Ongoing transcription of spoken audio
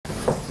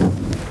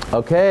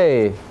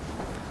Okay,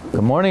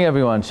 good morning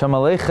everyone. Shalom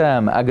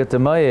Aleichem,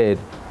 Agat Mayed.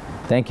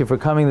 Thank you for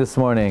coming this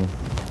morning.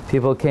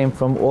 People came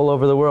from all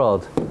over the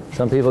world.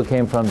 Some people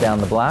came from down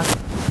the block.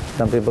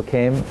 Some people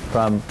came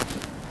from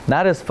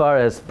not as far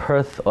as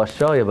Perth,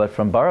 Australia, but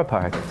from Borough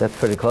Park. That's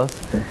pretty close.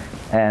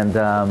 And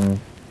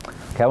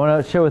okay, I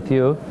want to share with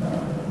you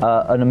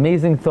an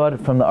amazing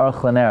thought from the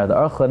Aruch. The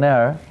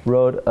Aruch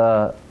wrote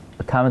a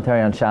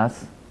commentary on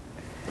Shas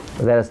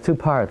that has two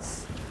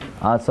parts.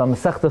 So on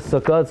Masechta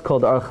Sukkah, it's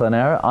called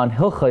Aruch. On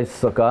Hilchos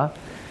Sukkah,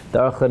 the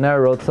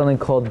Aruch wrote something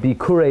called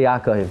Bikurei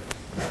Yaakov.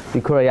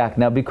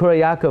 Now, Bikurei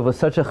Yaakov was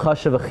such a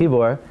chashav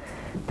chibur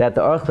that the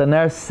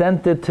Aruch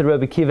sent it to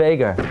Rabbi Akiva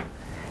Eiger.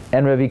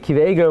 And Rabbi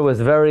Akiva Eiger was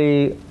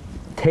very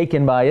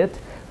taken by it.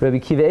 Rabbi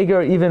Akiva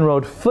Eiger even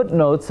wrote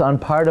footnotes on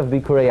part of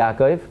Bikurei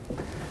Yaakov.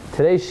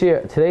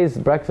 Today's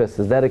breakfast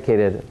is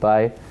dedicated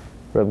by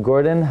Reb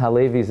Gordon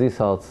Halevi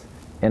Zisholtz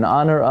in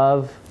honor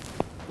of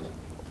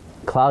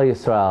Klal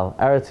Yisrael,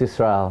 Eretz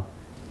Yisrael,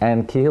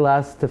 and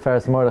Kihilas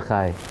Teferes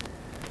Mordechai,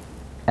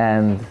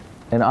 and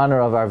in honor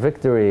of our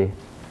victory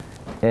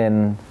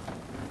in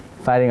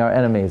fighting our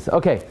enemies.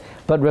 Okay,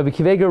 but Rabbi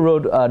Akiva Eiger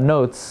wrote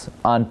notes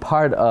on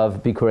part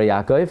of Bikurei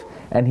Yaakov,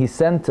 and he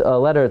sent a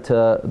letter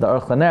to the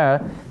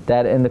Aruch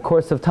that in the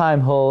course of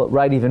time he'll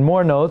write even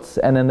more notes,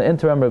 and in the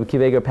interim Rabbi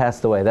Akiva Eiger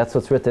passed away. That's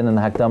what's written in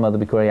the Hakdama of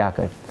the Bikurei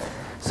Yaakov.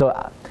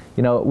 So,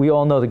 you know, we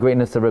all know the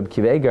greatness of Rabbi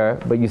Akiva Eiger,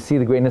 but you see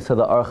the greatness of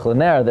the Aruch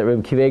that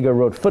Rabbi Akiva Eiger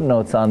wrote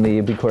footnotes on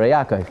the Bikurei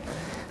Yaakov.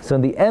 So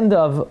in the end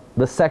of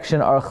the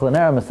section Aruch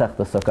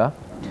Masechta Sukkah,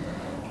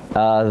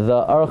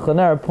 the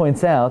Aruch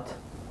points out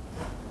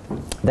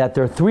that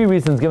there are three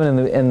reasons given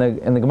in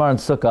the Gemara in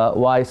Sukkah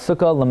why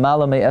Sukkah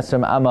Lamala Me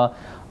Esrim Amma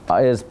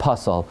is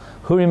pasal.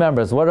 Who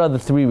remembers? What are the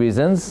three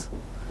reasons?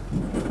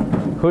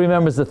 Who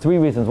remembers the three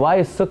reasons? Why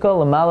is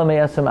Sukkah Lamala Me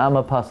Esrim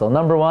Amma pasal?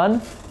 Number one,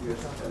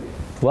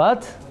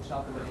 what?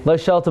 Lo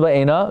shalta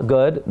ba'ena.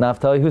 Good.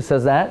 Naftali. Who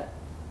says that?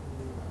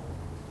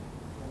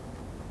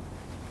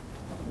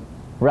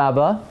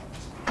 Rabba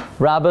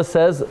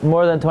says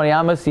more than 20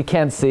 amos you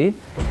can't see.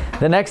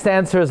 The next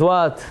answer is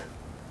what?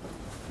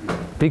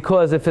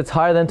 Because if it's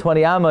higher than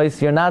 20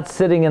 amos, you're not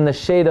sitting in the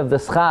shade of the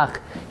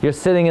schach, you're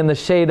sitting in the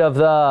shade of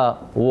the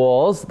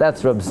walls.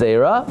 That's Reb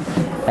Zera.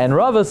 And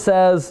Rava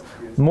says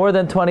more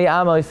than 20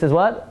 amos says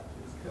what?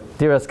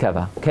 Diras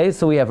Keva. Okay,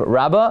 so we have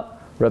Rabba,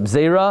 Reb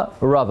Zera,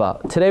 Rava.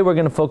 Today we're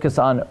going to focus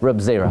on Reb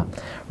Zera.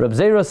 Reb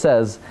Zera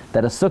says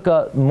that a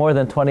sukkah more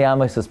than 20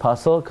 amos is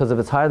possible because if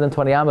it's higher than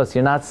 20 amos,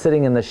 you're not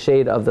sitting in the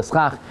shade of the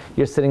schach,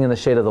 you're sitting in the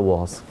shade of the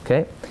walls.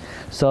 Okay,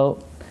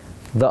 so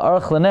the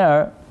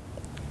Aruch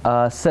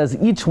says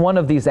each one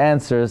of these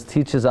answers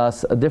teaches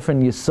us a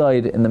different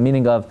yisoid in the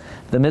meaning of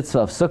the mitzvah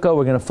of sukkah.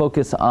 We're going to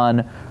focus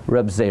on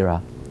Reb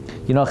Zera.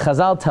 You know,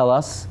 Chazal tell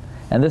us,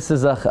 and this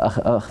is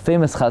a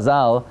famous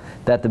Chazal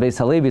that the Beis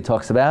Halevi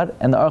talks about,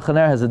 and the Aruch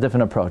has a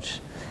different approach.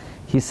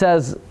 He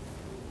says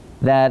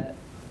that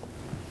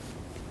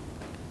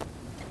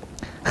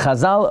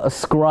Chazal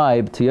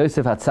ascribe to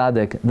Yosef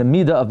HaTzadik the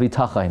midah of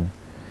bitachon.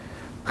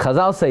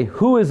 Chazal say,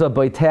 who is a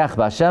boiteach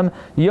b'Hashem?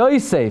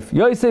 Yosef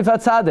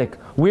HaTzadik.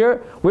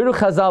 Where do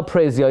Chazal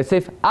praise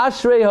Yosef?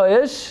 Ashrei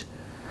haish,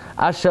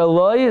 asher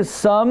loy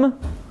sam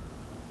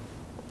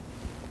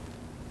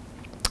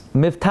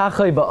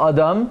miftachai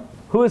ba'adam.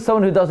 Who is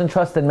someone who doesn't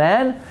trust in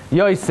man?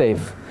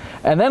 Yosef.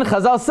 And then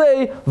Chazal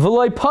say,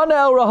 v'loy pana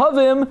el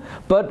rahavim,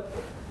 but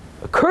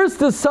cursed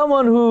is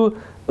someone who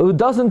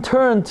doesn't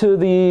turn to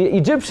the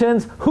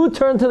Egyptians. Who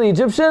turned to the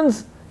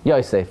Egyptians?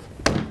 Yosef.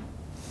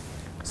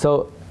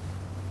 So,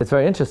 it's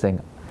very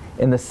interesting.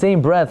 In the same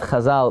breath,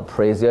 Chazal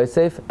praise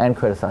Yosef and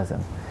criticize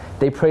him.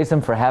 They praise him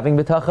for having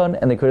bitachon,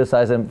 and they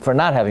criticize him for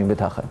not having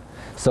bitachon.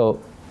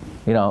 So,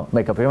 you know,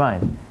 make up your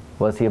mind.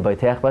 Was he a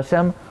boiteach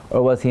b'Hashem,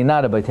 or was he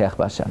not a boiteach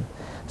b'Hashem?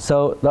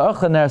 So, the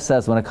Aruch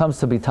says, when it comes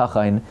to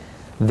bitachon,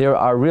 there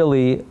are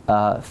really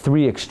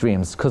three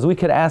extremes. Because we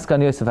could ask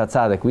on Yosef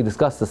HaTzadik, we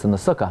discussed this in the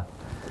Sukkah.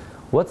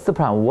 What's the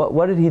problem?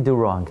 What did he do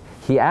wrong?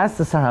 He asked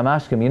the Sar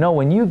HaMashkim, you know,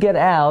 when you get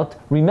out,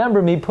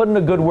 remember me, put in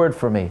a good word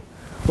for me.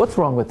 What's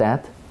wrong with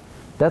that?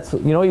 That's, you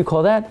know what you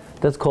call that?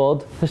 That's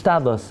called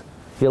hishtadlos.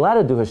 You're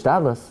allowed to do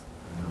hishtadlos.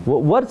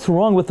 What's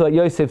wrong with what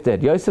Yosef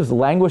did? Yosef's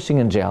languishing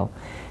in jail.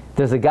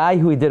 There's a guy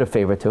who he did a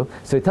favor to.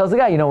 So he tells the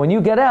guy, you know, when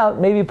you get out,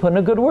 maybe put in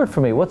a good word for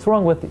me. What's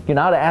wrong with, you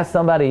know how to ask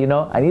somebody, you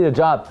know, I need a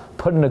job,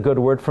 put in a good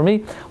word for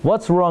me.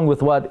 What's wrong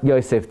with what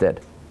Yosef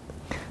did?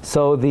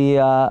 So the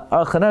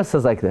Aruch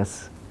says like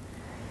this.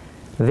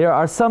 There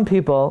are some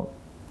people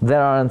that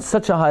are on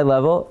such a high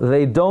level,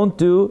 they don't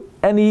do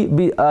any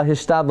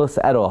hishtadlos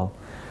at all.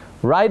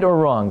 Right or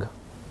wrong?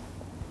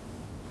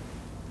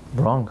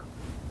 Wrong.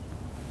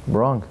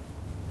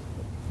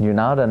 You're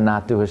not to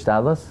not do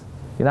hishtadlos.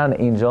 You're not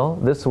an angel.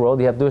 This world,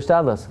 you have to do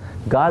hishtadlos.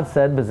 God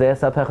said,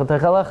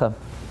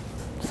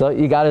 so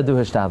you got to do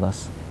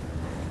hishtadlos.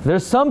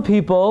 There's some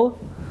people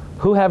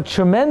who have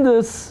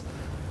tremendous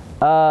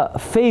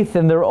faith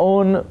in their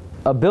own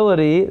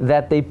ability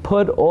that they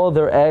put all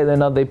their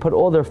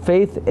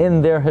faith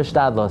in their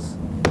hishtadlos.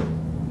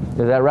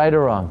 Is that right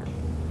or wrong?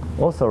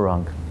 Also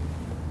wrong.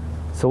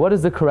 So what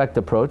is the correct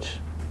approach?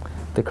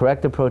 The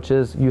correct approach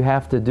is you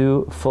have to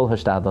do full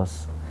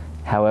hishtadlus.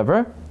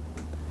 However,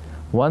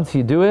 once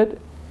you do it,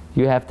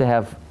 you have to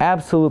have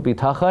absolute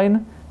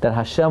bitachon that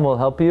Hashem will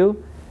help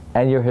you,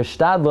 and your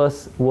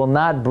hishtadlus will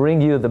not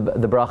bring you the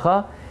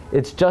bracha.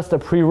 It's just a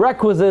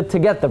prerequisite to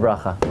get the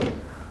bracha.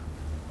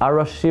 Our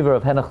Rosh Shiva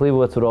of Henoch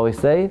Leibowitz would always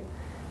say,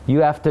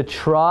 you have to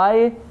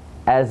try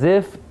as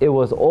if it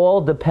was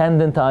all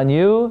dependent on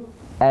you,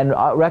 and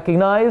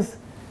recognize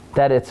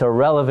that it's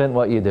irrelevant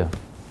what you do.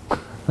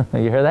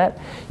 You hear that?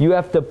 You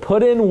have to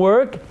put in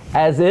work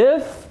as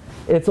if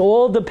it's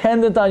all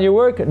dependent on your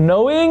work,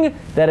 knowing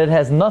that it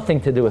has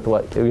nothing to do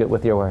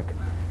with your work.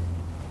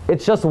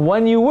 It's just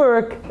when you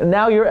work,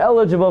 now you're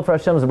eligible for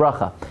Hashem's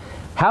bracha.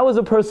 How is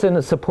a person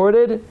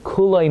supported?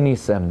 Kulay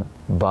nisem.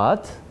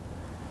 But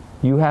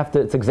you have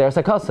to. It's exeres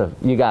hakasav.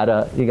 You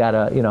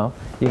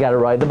gotta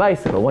ride the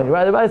bicycle. When you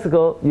ride the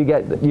bicycle, you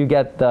get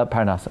the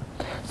parnasa.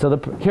 So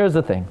here's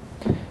the thing.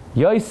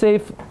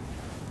 Yosef,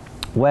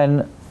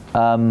 when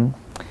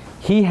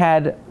he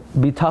had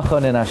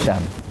bitachon in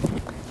Hashem.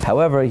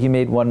 However, he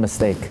made one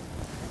mistake.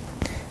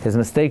 His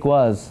mistake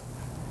was,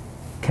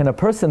 can a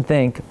person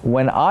think,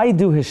 when I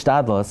do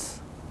hishtadlus,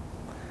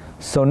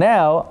 so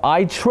now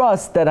I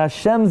trust that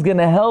Hashem's going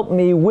to help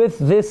me with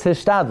this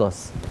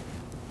hishtadlus?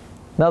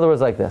 In other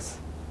words, like this.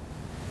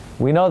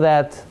 We know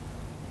that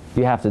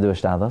you have to do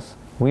hishtadlus.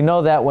 We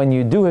know that when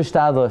you do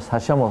hishtadlus,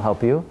 Hashem will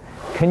help you.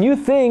 Can you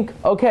think,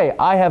 okay,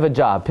 I have a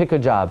job, pick a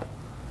job.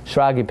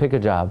 Shragi, pick a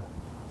job.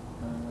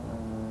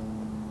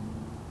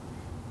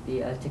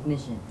 Be a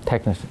technician.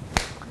 Technician.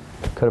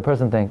 Could a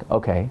person think,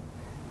 okay,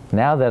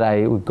 now that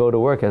I would go to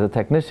work as a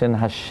technician,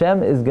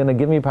 Hashem is going to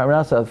give me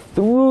parnasa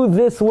through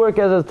this work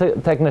as a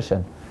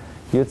technician?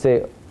 You'd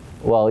say,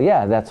 well,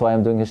 yeah, that's why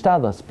I'm doing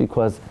hishtadlus,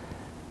 because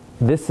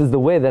this is the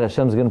way that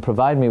Hashem is going to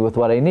provide me with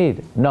what I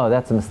need. No,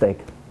 that's a mistake.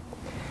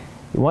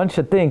 One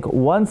should think,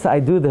 once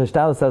I do the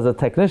hishtadlus as a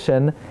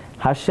technician,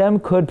 Hashem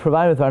could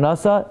provide me with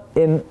parnasa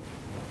in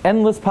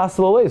endless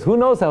possible ways. Who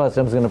knows how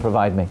Hashem is going to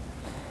provide me?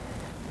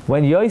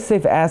 When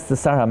Yosef asked the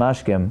Sar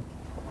HaMashkim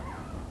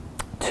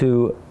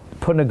to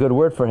put in a good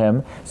word for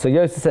him, so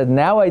Yosef said,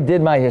 now I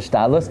did my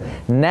hishtadlus,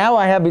 now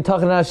I have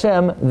bitachon in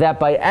Hashem, that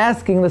by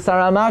asking the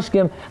Sar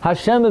HaMashkim,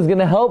 Hashem is going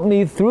to help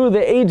me through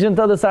the agent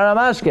of the Sar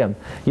HaMashkim.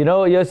 You know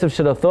what Yosef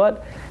should have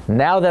thought?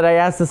 Now that I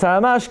asked the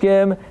Sar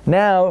HaMashkim,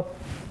 now,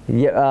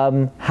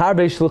 harbe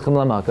shluchim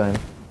lamakom.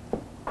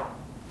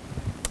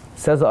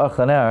 Says the Aruch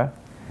LaNer,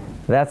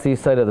 that's the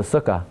side of the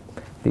Sukkah.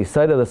 The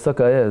side of the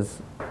Sukkah is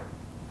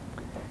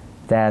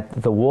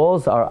that the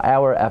walls are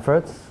our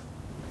efforts,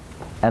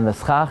 and the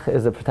schach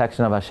is the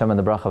protection of Hashem and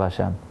the bracha of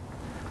Hashem.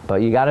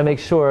 But you got to make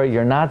sure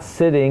you're not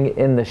sitting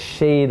in the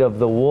shade of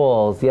the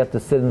walls. You have to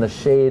sit in the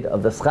shade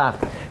of the schach,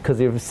 because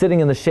if you're sitting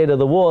in the shade of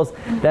the walls,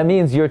 that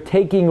means you're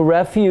taking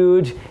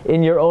refuge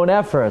in your own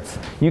efforts.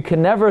 You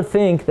can never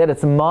think that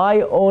it's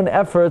my own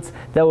efforts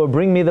that will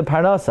bring me the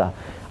parnasa.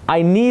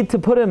 I need to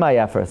put in my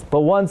efforts,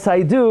 but once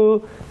I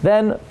do,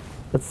 then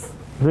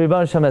Rebbe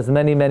Hashem has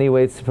many, many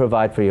ways to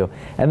provide for you.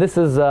 And this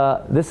is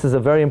a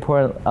very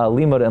important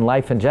limud in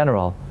life in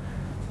general.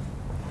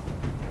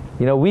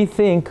 You know, we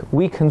think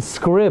we can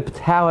script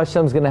how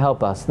Hashem's going to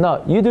help us.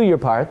 No, you do your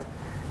part.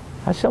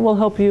 Hashem will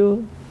help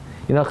you.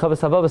 You know,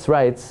 Chavos Havavos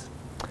writes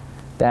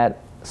that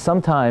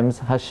sometimes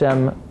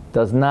Hashem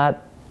does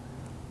not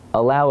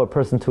allow a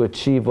person to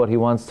achieve what he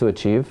wants to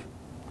achieve.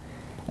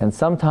 And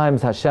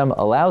sometimes Hashem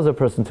allows a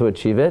person to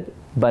achieve it,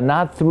 but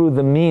not through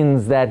the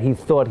means that he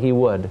thought he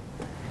would.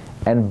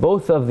 And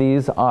both of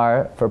these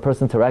are for a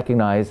person to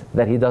recognize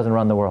that he doesn't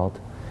run the world.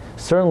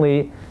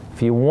 Certainly,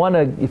 if you want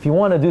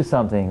to do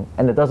something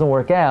and it doesn't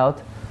work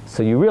out,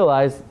 so you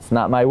realize it's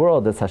not my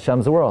world, it's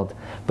Hashem's world.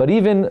 But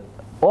even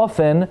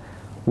often,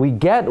 we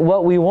get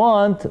what we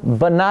want,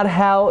 but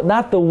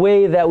not the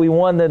way that we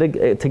wanted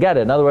to get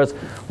it. In other words,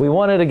 we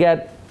wanted to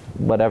get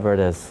whatever it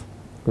is.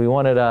 We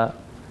wanted to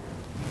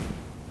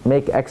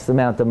make X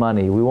amount of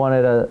money. We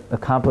wanted to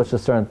accomplish a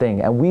certain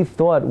thing. And we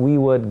thought we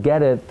would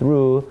get it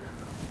through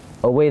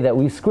a way that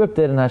we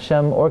scripted, and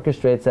Hashem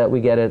orchestrates that we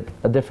get it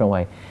a different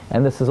way.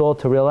 And this is all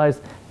to realize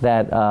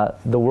that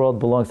the world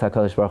belongs to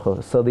HaKadosh Baruch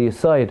Hu. So the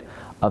yesod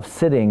of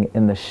sitting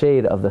in the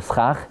shade of the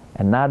schach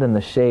and not in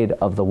the shade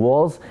of the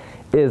walls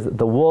is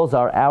the walls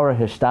are our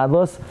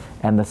hishtadlus,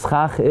 and the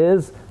schach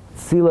is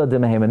tzila de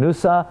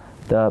mehemenusa,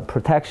 the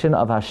protection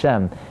of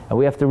Hashem. And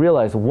we have to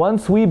realize,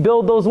 once we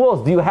build those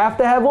walls, do you have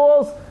to have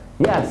walls?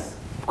 Yes,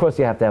 of course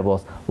you have to have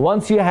walls.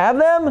 Once you have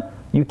them,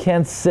 you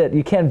can't sit,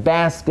 you can't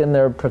bask in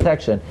their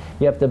protection.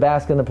 You have to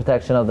bask in the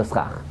protection of the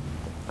schach.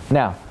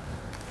 Now,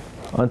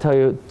 I want to tell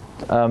you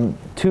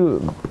two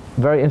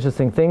very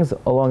interesting things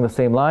along the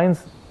same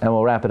lines, and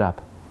we'll wrap it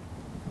up.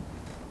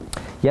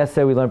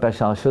 Yesterday we learned by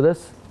Shal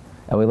Shudas,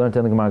 and we learned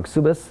in the Gemara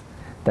Ksubis,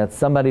 that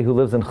somebody who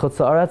lives in Chutz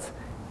Haaretz,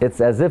 it's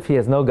as if he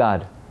has no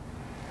God.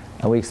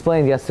 And we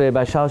explained yesterday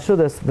by Shal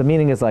Shudas, the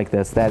meaning is like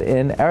this, that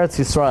in Eretz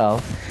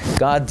Yisrael,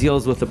 God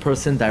deals with the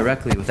person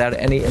directly, without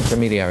any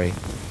intermediary.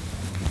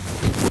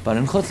 But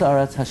in Chutz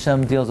Haaretz,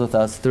 Hashem deals with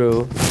us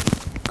through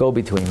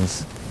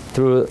go-betweens.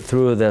 through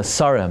the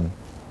sarim.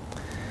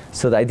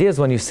 So the idea is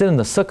when you sit in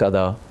the sukkah,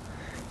 though,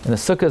 and the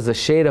sukkah is the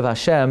shade of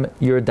Hashem,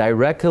 you're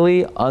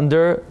directly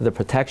under the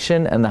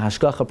protection and the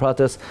hashgacha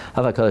pratis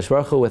of HaKadosh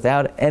Baruch Hu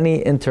without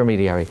any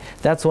intermediary.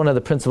 That's one of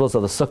the principles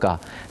of the sukkah,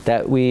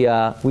 that we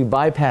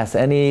bypass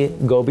any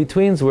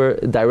go-betweens. We're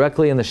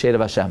directly in the shade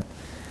of Hashem.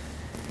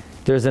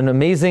 There's an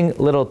amazing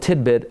little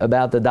tidbit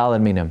about the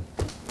Daled Minim.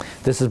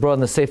 This is brought in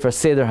the Sefer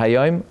Seder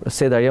Hayom.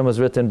 Seder Hayom was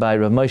written by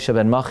Rabbi Moshe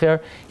ben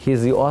Machir.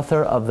 He's the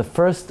author of the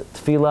first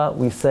tefillah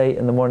we say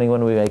in the morning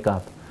when we wake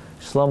up.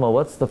 Shlomo,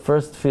 what's the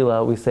first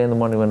tefillah we say in the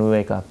morning when we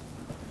wake up?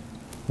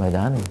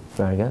 Maidani.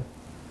 Very good.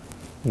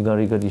 You go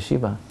to a good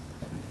yeshiva.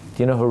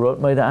 Do you know who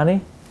wrote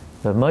Maidani?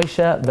 Rabbi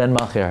Moshe ben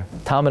Machir,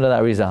 Talmud of the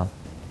Arizal.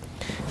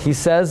 He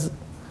says,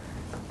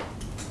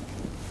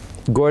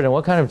 Gordon,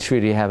 what kind of tree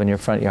do you have in your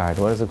front yard?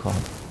 What is it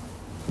called?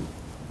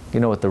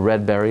 You know what the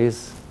red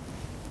berries?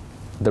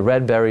 The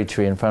red berry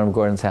tree in front of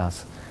Gordon's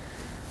house.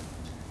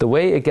 The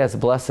way it gets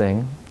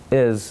blessing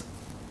is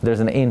there's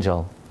an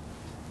angel.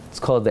 It's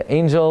called the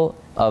angel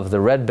of the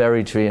red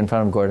berry tree in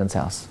front of Gordon's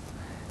house.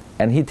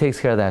 And he takes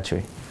care of that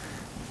tree.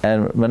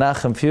 And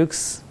Menachem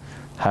Fuchs,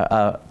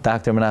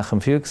 Dr.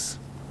 Menachem Fuchs,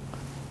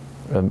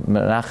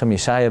 Menachem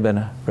Yeshaya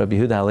ben Rabbi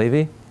Yehuda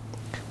HaLevi,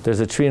 there's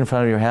a tree in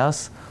front of your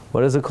house.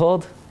 What is it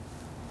called?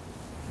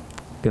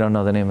 You don't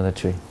know the name of the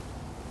tree.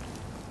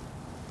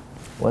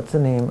 What's the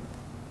name?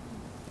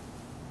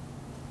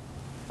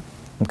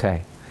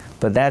 Okay.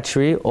 But that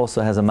tree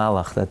also has a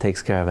malach that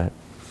takes care of it.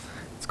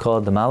 It's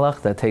called the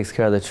malach that takes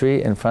care of the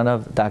tree in front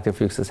of Dr.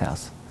 Fuchs's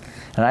house.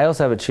 And I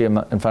also have a tree in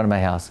front of my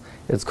house.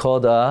 It's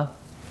called what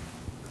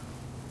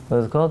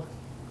is it called?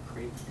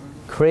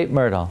 Crepe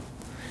myrtle.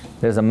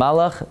 There's a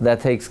malach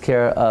that takes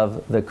care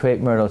of the crepe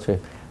myrtle tree.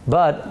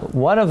 But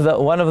one of the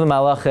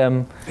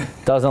malachim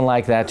doesn't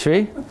like that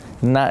tree.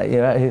 Not, you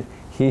know,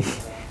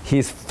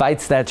 he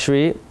fights that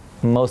tree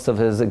most of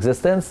his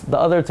existence. The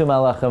other two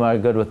malachim are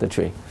good with the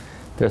tree.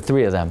 There are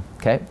three of them,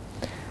 okay?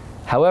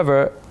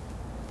 However,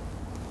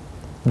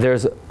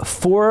 there's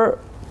 4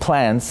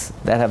 plants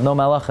that have no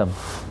malachim,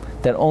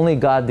 that only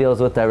God deals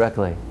with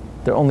directly.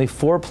 There are only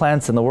 4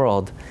 plants in the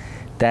world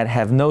that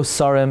have no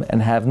sarim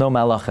and have no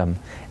malachim.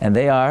 And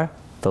they are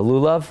the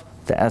lulav,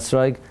 the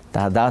esrog, the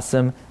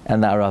hadassim,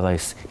 and the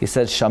aravais. He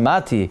said,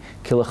 Shamati,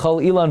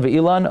 kilachol ilan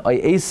ve'ilan, oy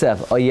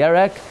esef, oy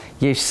yerek,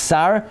 yesh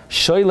sar,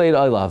 shoyleid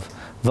oylav.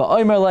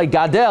 Va'omer loy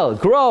gadel,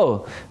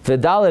 grow.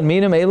 V'daled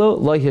minim elu,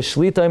 loy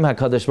hishlitoim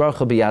hakadosh baruch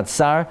hu biyad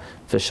sar,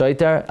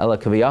 v'shoiter, ela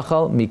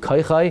kaviyachal,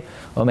 mikoichai,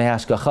 o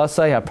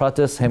mehashgachasai,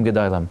 hapratis, hem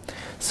gedolim.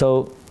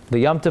 So, the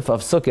Yom Tov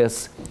of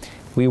Sukkot,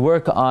 we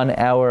work on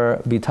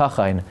our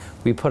bitachon.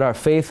 We put our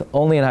faith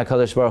only in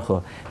HaKadosh Baruch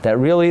Hu. That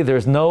really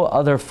there's no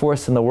other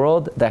force in the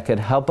world that could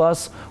help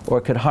us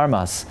or could harm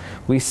us.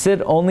 We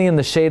sit only in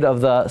the shade of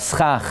the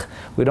schach.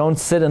 We don't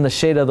sit in the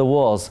shade of the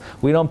walls.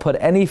 We don't put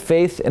any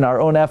faith in our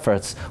own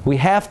efforts. We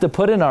have to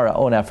put in our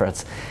own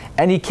efforts.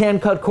 And you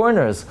can't cut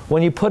corners.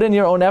 When you put in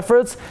your own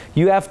efforts,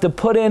 you have to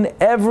put in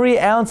every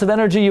ounce of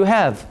energy you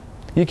have.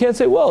 You can't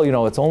say, well, you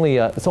know, it's only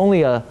a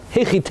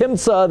hechi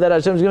timtza that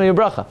Hashem's giving you a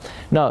bracha.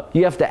 No,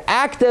 you have to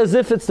act as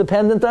if it's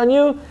dependent on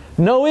you,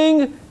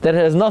 knowing that it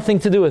has nothing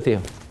to do with you.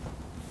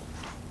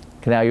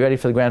 Okay, now, are you ready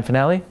for the grand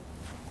finale?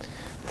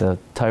 The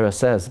Torah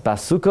says,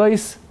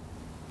 Basukos,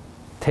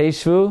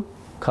 Teishvu,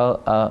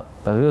 Shivas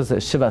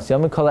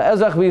Yomim, Kol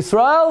Ezrach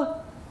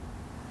B'Yisrael,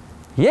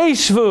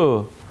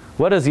 Yeshvu.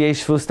 What does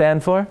Yeshvu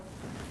stand for? It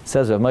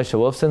says, Rav Moshe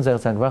Wolfson,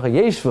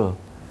 Yeshvu,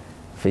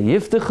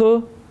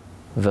 V'yiftechu,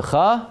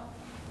 V'cha,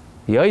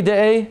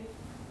 Yoidei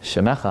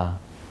Shemecha.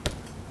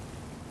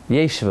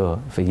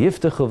 Yeshvu,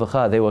 V'yiftechu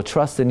v'cha. They will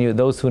trust in you,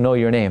 those who know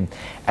your name.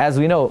 As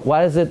we know,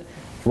 why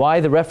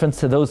the reference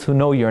to those who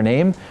know your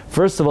name?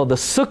 First of all, the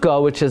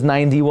Sukkah, which is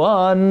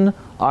 91,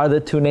 are the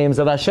 2 names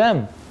of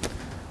Hashem.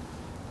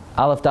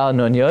 Aleph Dal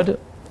Nun Yod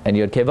and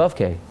Yod Kei Vav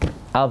Kei.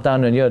 Aleph Dal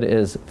Nun Yod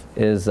is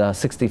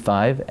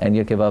 65 and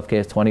Yod Kei Vav Kei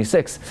is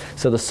 26.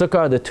 So the Sukkah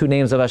are the 2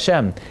 names of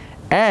Hashem.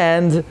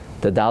 And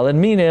the Daled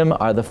Minim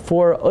are the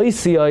 4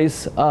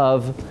 oisios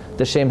of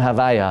the Shem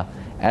Havaya,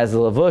 as the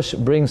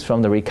Lavush brings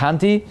from the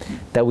Rikanti,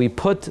 that we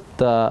put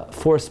the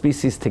 4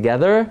 species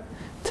together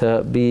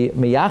to be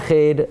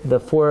miyached, the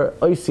 4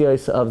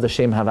 oisios of the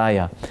Shem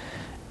Havaya.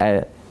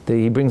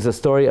 He brings the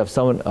story of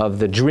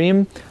the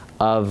dream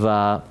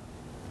of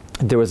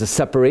there was a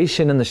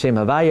separation in the Shem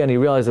Havaya, and he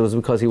realized it was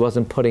because he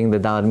wasn't putting the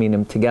Daled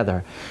Minim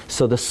together.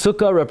 So the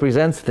Sukkah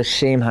represents the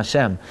Shem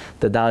Hashem.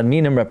 The Daled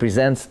Minim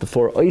represents the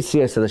 4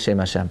 oisios of the Shem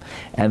Hashem.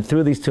 And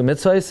through these 2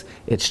 mitzvahs,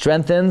 it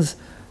strengthens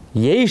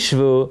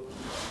Yeshvu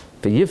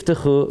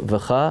v'yiftechu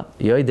v'cha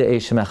yoidei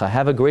shemecha.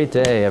 Have a great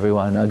day,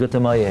 everyone. A good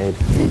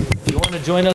If you want to join us